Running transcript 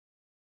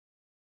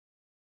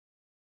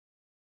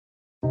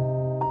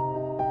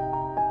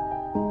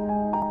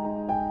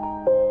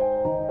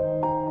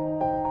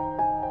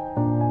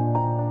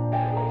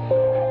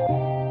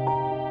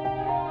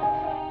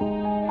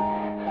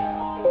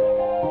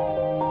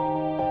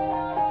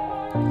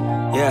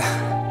Yeah.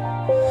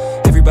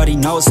 Everybody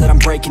knows that I'm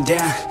breaking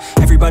down.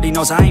 Everybody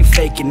knows I ain't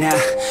faking now.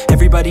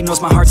 Everybody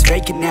knows my heart's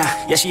vacant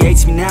now. Yeah, she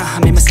hates me now, I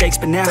made mistakes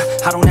but now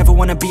I don't ever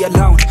wanna be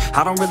alone.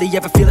 I don't really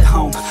ever feel at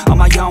home. On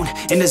my own,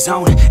 in the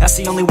zone, that's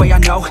the only way I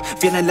know.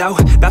 Feeling low,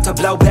 about to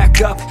blow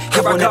back up.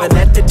 Here I won't ever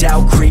let the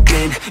doubt creep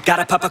in.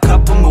 Gotta pop a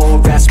couple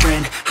more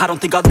aspirin. I don't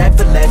think I'll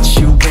ever let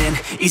you in.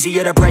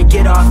 Easier to break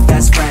it off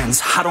as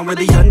friends. I don't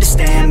really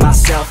understand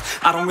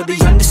myself. I don't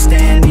really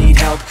understand, need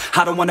help.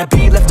 I don't wanna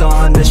be left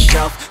on the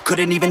shelf.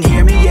 Couldn't even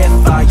hear me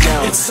if I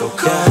yelled. It's so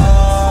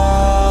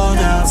cold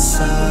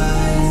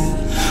outside.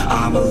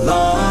 I'm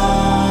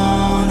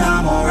alone,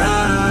 I'm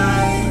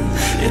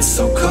alright. It's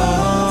so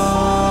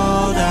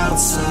cold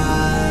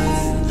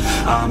outside.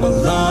 I'm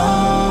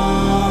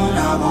alone,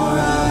 I'm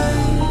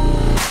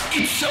alright.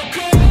 It's so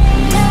cold.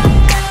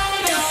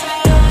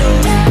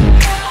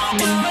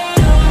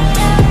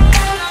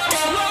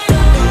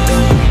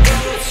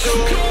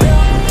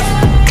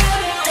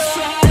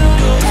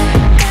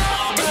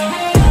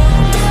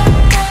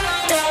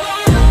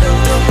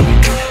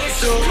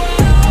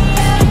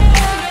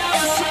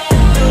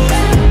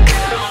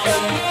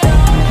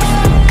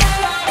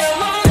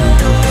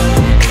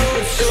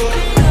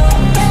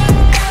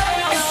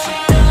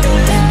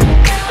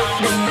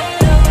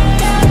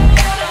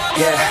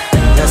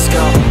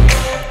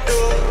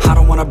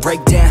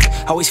 Break down,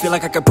 always feel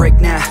like I could break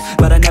now,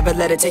 but I never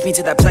let it take me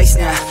to that place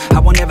now. I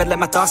won't ever let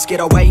my thoughts get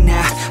away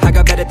now. I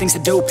got better things to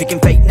do, picking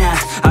fate now.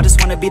 I just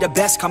wanna be the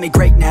best, call me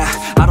great now.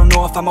 I don't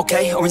know if I'm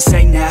okay or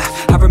insane now.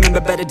 I remember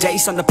better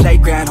days on the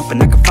playground,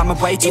 hoping I can find my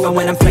way to even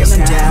when I'm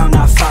feeling down,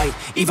 I fight,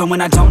 even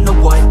when I don't know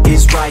what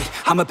is right.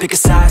 I'ma pick a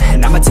side,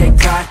 and I'ma take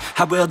pride.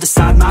 I will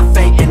decide my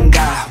fate, and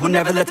I will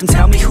never let them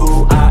tell me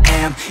who I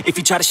am. If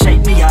you try to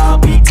shape me, I'll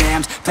be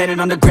damned. Planet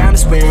on the ground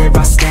is where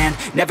I stand.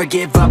 Never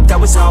give up, that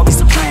was always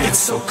the plan. It's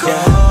so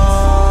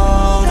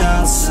cold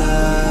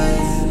outside.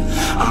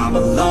 I'm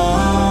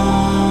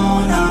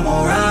alone, I'm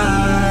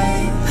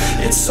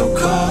alright. It's so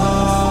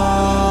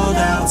cold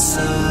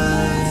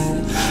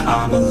outside.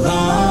 I'm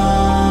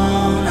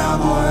alone,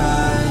 I'm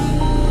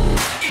alright.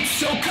 It's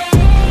so cold.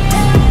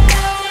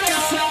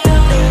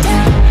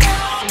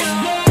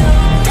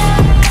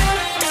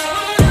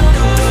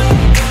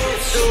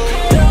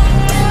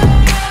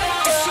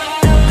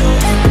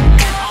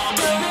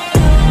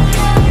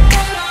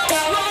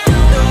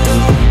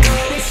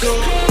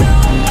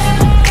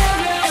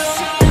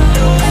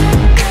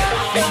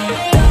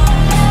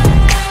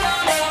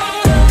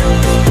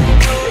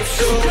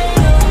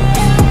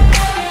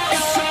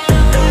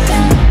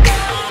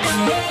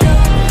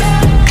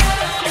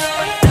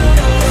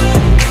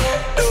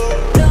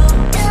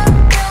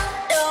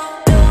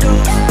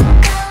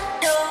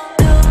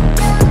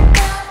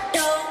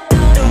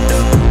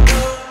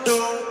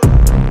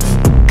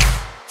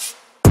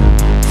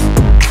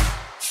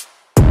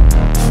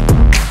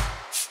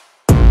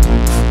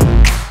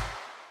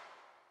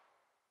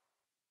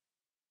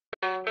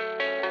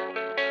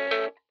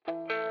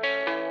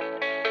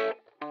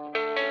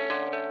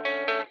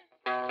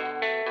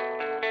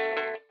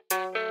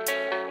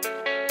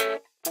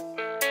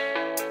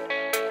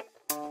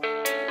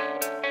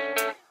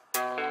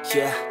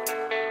 Yeah,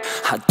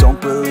 I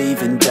don't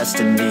believe in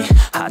destiny.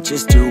 I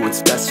just do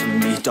what's best for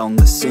me. Don't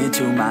listen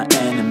to my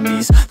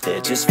enemies,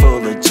 they're just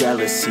full of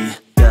jealousy.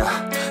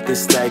 Yeah,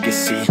 this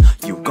legacy,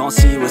 you gon'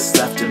 see what's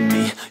left of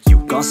me. You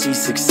gon' see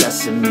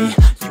success in me.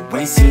 You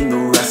ain't seen the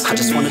rest of me. I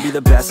just wanna be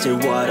the best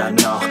at what I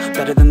know.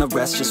 Better than the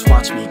rest, just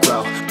watch me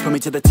grow. Put me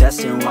to the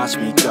test and watch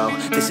me go.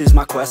 This is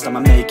my quest, I'ma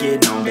make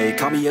it known. They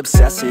call me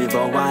obsessive,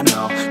 oh I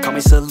know. Call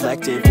me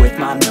selective with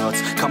my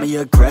notes. Call me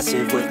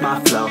aggressive with my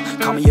flow.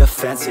 Call me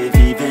offensive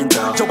even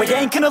though Joe, I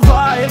ain't gonna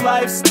lie,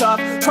 life's tough.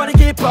 Try to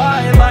get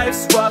by,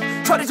 life's rough.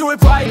 Try to do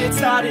it right, it's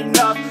not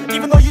enough.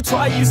 Even though you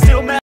try, you still mess.